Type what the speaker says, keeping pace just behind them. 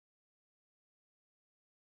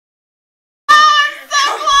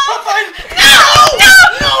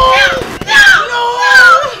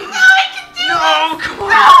I can do it! No, come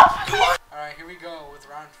on! Alright, here we go with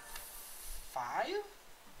round 5?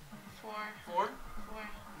 4. 4?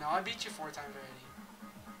 No, I beat you 4 times already.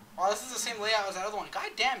 Wow, this is the same layout as that other one.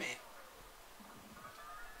 God damn it.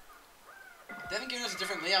 They haven't given us a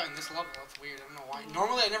different layout in this level. That's weird. I don't know why.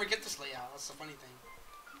 Normally, I never get this layout. That's the funny thing.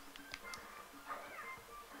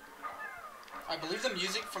 I believe the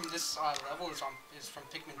music from this level is from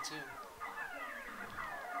Pikmin 2.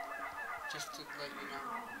 Just to let you know.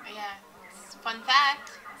 Yeah. Fun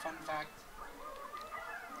fact. Fun fact.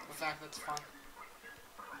 The fact that's fun.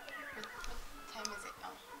 What time is it?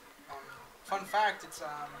 Oh. Fun fact, it's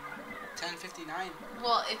 10:59.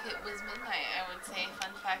 Well, if it was midnight, I would say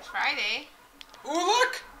Fun Fact Friday. Ooh,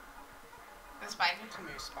 look! The spider. Come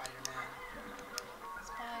here, Spider-Man.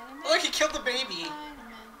 Spider-Man. Look, he killed the baby.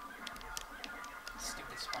 Spider-Man.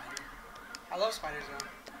 Stupid spider. I love spiders though.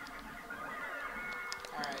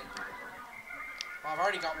 Alright. Well, I've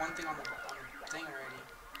already got one thing on the thing already.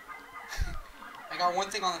 I got one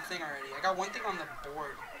thing on the thing already. I got one thing on the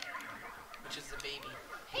board, which is the baby.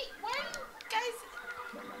 Hey, why are you guys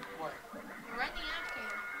What? running after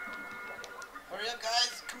him? Hurry up,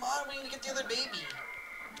 guys! Come on, we need to get the other baby.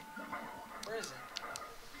 Where is it?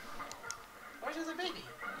 Where's the other baby?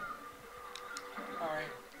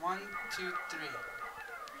 Alright, 1, 2, 3.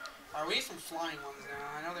 Alright, we need some flying ones now.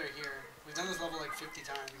 I know they're here. We've done this level like 50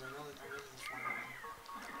 times. I know that there is this flying one.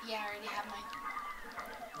 Yeah, I already have mine.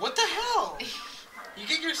 What the hell? You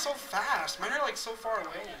get yours so fast. Mine are like so far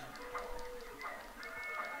away.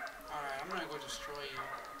 Alright, I'm gonna go destroy you.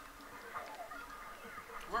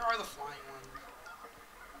 Where are the flying ones?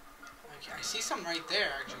 Okay, I see some right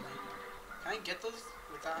there actually. Can I get those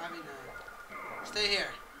without having to... Stay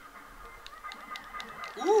here.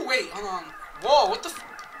 Ooh, wait, hold on. Whoa, what the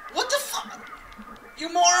fuck? You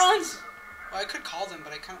morons! Well, I could call them,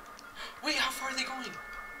 but I kind of... Wait, how far are they going?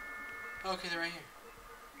 Okay, they're right here.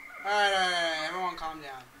 Alright, everyone calm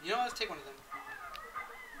down. You know what, let's take one of them.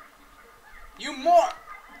 You more...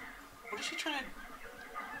 What is she trying to...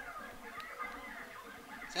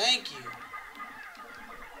 Thank you.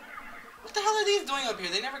 What the hell are these doing up here?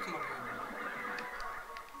 They never come up here.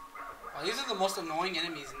 Oh, these are the most annoying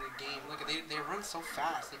enemies in the game. Look, they run so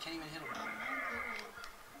fast. They can't even hit them.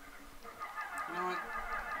 You know what?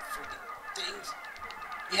 Freaking things.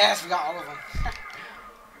 Yes, we got all of them.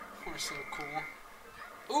 We're so cool.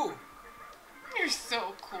 Ooh. You're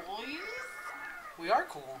so cool. You just... We are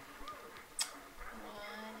cool.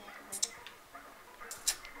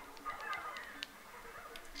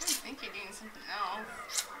 I think you're doing something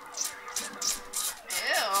else.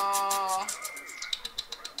 Ew.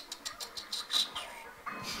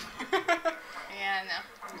 Yeah, no.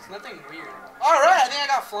 It's nothing weird. Alright, I think I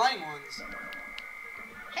got flying ones.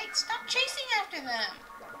 Hey, stop chasing after them.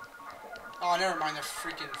 Oh, never mind. They're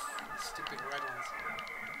freaking stupid red ones.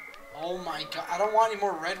 Oh my god. I don't want any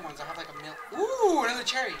more red ones. I have like a mil... Ooh, another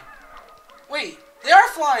cherry. Wait, they are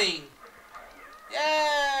flying.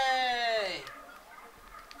 Yay.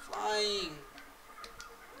 Flying.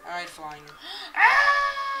 Alright, flying.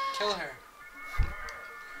 Kill her.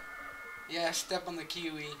 Yeah, step on the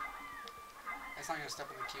kiwi. That's not gonna step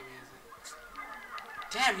on the kiwi, is it?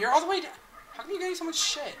 Damn, you're all the way down. How come you're getting so much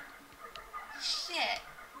shit? Shit.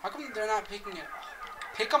 How come they're not picking it?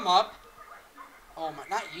 Pick them up. Oh my,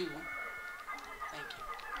 not you. Thank you.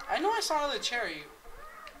 I know I saw another cherry.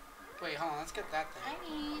 Wait, hold on, let's get that thing. I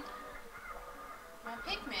need my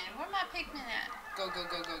Pikmin. Where my Pikmin at? Go, go,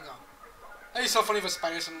 go, go, go. That'd be so funny if a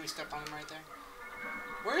spider suddenly stepped on him right there.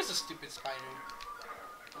 Where is the stupid spider?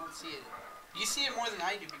 I don't see it. You see it more than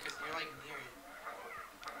I do because you're like near it.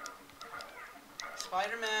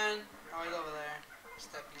 Spider-Man. Oh, he's over there.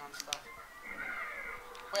 Stepping on stuff.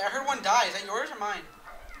 Wait, I heard one die. Is that yours or mine?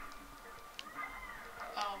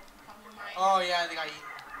 Oh, probably mine. Oh, yeah, they got eaten.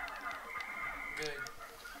 Good.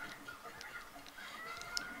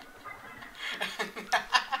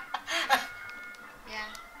 Yeah,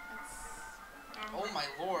 that's normal. Oh my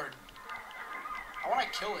lord. I want to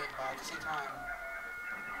kill it, but at the same time...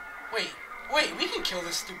 Wait, we can kill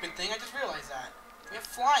this stupid thing. I just realized that. We have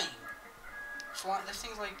flying. This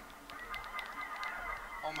thing's like...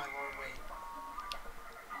 Oh my lord, wait.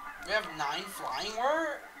 We have 9 flying?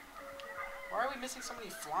 Why are we missing so many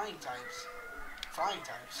flying types? Flying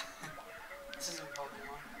types. This isn't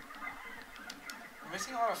Pokemon. We're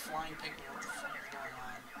missing a lot of flying Pikmin. What the fuck is going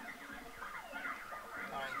on?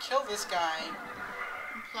 Alright, kill this guy.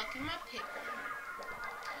 I'm plucking my Pikmin.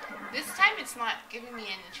 This time it's not giving me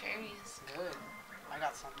any cherries. Good. I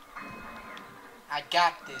got some. I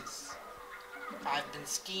got this. I've been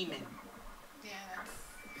scheming. Yeah, that's...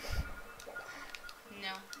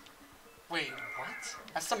 No. Wait, what?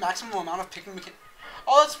 That's the maximum amount of Pikmin we can...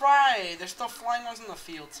 Oh, that's right! There's still flying ones in the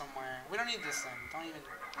field somewhere. We don't need this then. Don't even...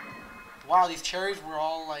 Wow, these cherries were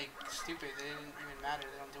all, like, stupid. They didn't even matter.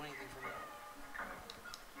 They don't do anything for me.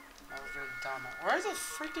 That was really dumb. Where are the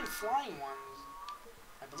freaking flying ones?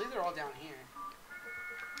 I believe they're all down here.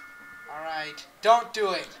 Alright. Don't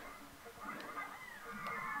do it!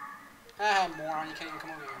 Ah, moron. You can't even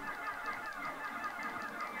come over here.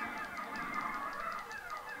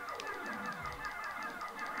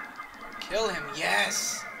 Kill him,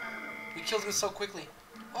 yes! We killed him so quickly.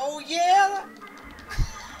 Oh, yeah!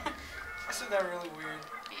 I said that really weird.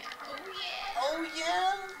 Yeah. Oh, yeah. Oh,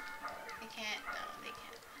 yeah! They can't. No, they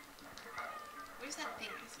can't. Where's that thing?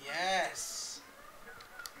 Yes!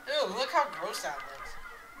 Ew, look how gross that looks.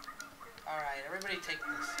 Alright, everybody take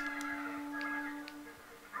this.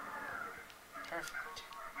 Perfect.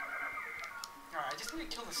 Alright, I just need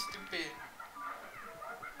to kill the stupid...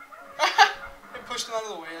 I pushed him out of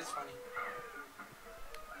the way, that's funny.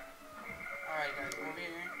 Alright guys, come over here.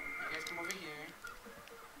 You guys come over here.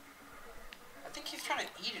 I think he's trying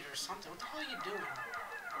to eat it or something. What the hell are you doing?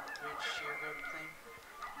 Weird sheer goat thing.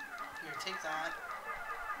 Here, take that.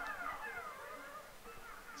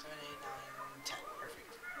 7, 8, 9, 10.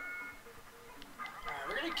 Perfect. Alright,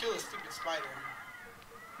 we're gonna kill this stupid spider.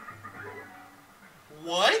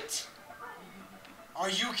 What? Are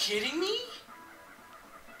you kidding me?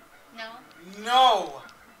 No. No!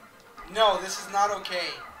 No, this is not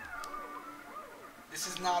okay. This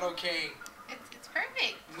is not okay. It's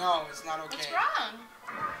perfect. No, it's not okay. What's wrong?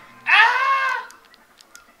 Ah!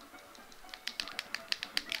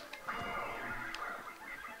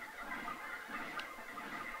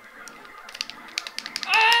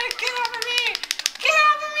 Ah! Get off of me! Get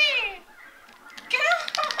off of me! Get off!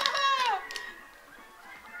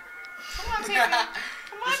 Come on, Terri.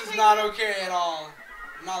 Come on, This is please. not okay at all.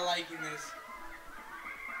 I'm not liking this.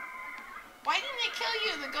 Why didn't it kill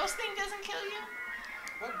you? The ghost thing doesn't kill you?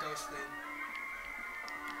 What ghost thing?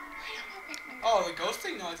 Where did my Pikmin go? Oh, the ghost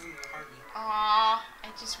thing? No, it doesn't harm me. Aw, I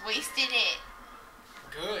just wasted it.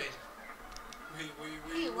 Good. Wait.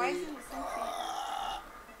 Hey, why is it something?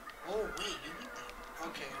 Oh, wait, you need that.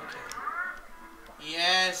 Okay.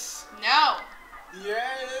 Yes. No.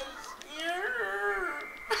 Yes.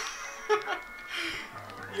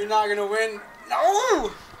 You're not gonna win.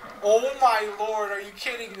 No! Oh my lord, are you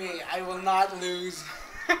kidding me? I will not lose.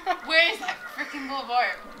 Where is that freaking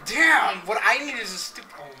boulevard? Damn! What I need is a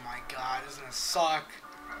stupid. Oh my god, this is gonna suck.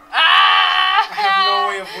 Ah! I have no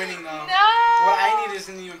way of winning though. No! What I need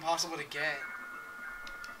isn't even possible to get.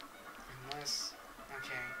 Unless.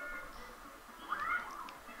 Okay. Where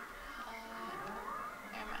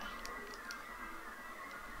am I?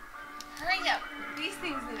 Hurry up. These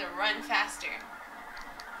things need to run faster.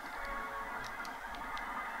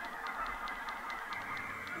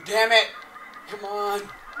 Damn it! Come on!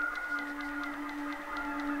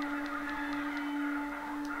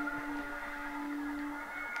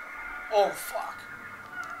 Oh, fuck.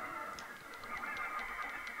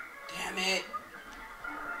 Damn it.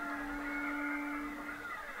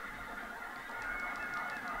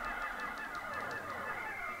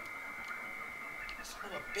 Son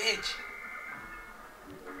of a bitch.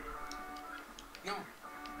 No.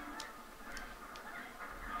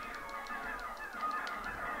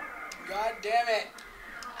 God damn it.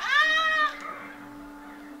 Ah!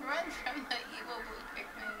 Run from the evil blue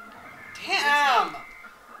Pikmin. Damn!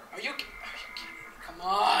 Are you kidding me? Come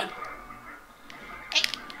on! Hey,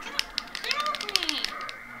 get off me!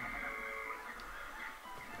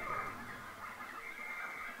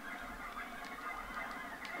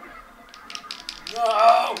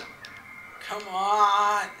 No! Come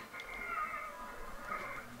on!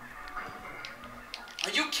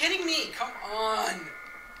 Are you kidding me? Come on!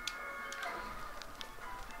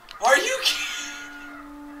 Are you kidding?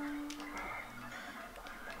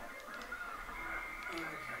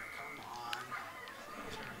 Okay, come on.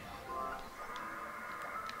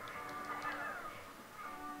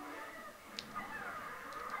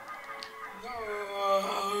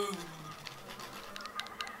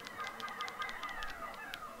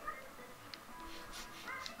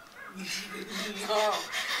 Please hurry up. No!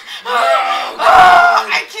 No! Oh,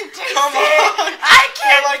 I can taste Come it! on! I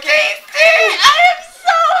can taste it! I am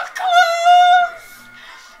so close!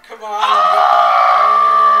 Come on!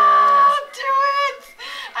 Oh, do it!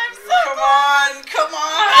 I'm so Come close! on! Come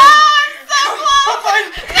on! Oh, I'm so close!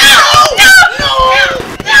 No! No!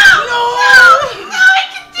 No! No! I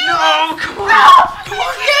can do it! No! Come on! No! Come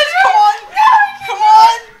on! I Yes! can't Come on! do it! No! Come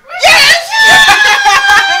on! Yes!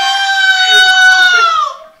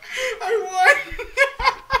 I won!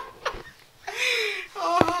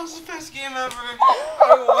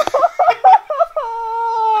 I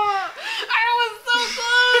was so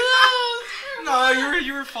close. No,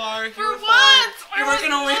 you were far. For once. You weren't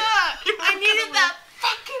gonna win. I needed that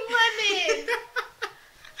fucking lemon.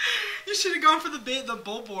 You should have gone for the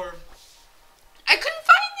bulborb. I couldn't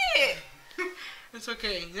find it. It's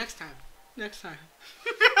okay. Next time. Next time.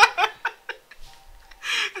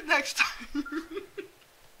 Next time.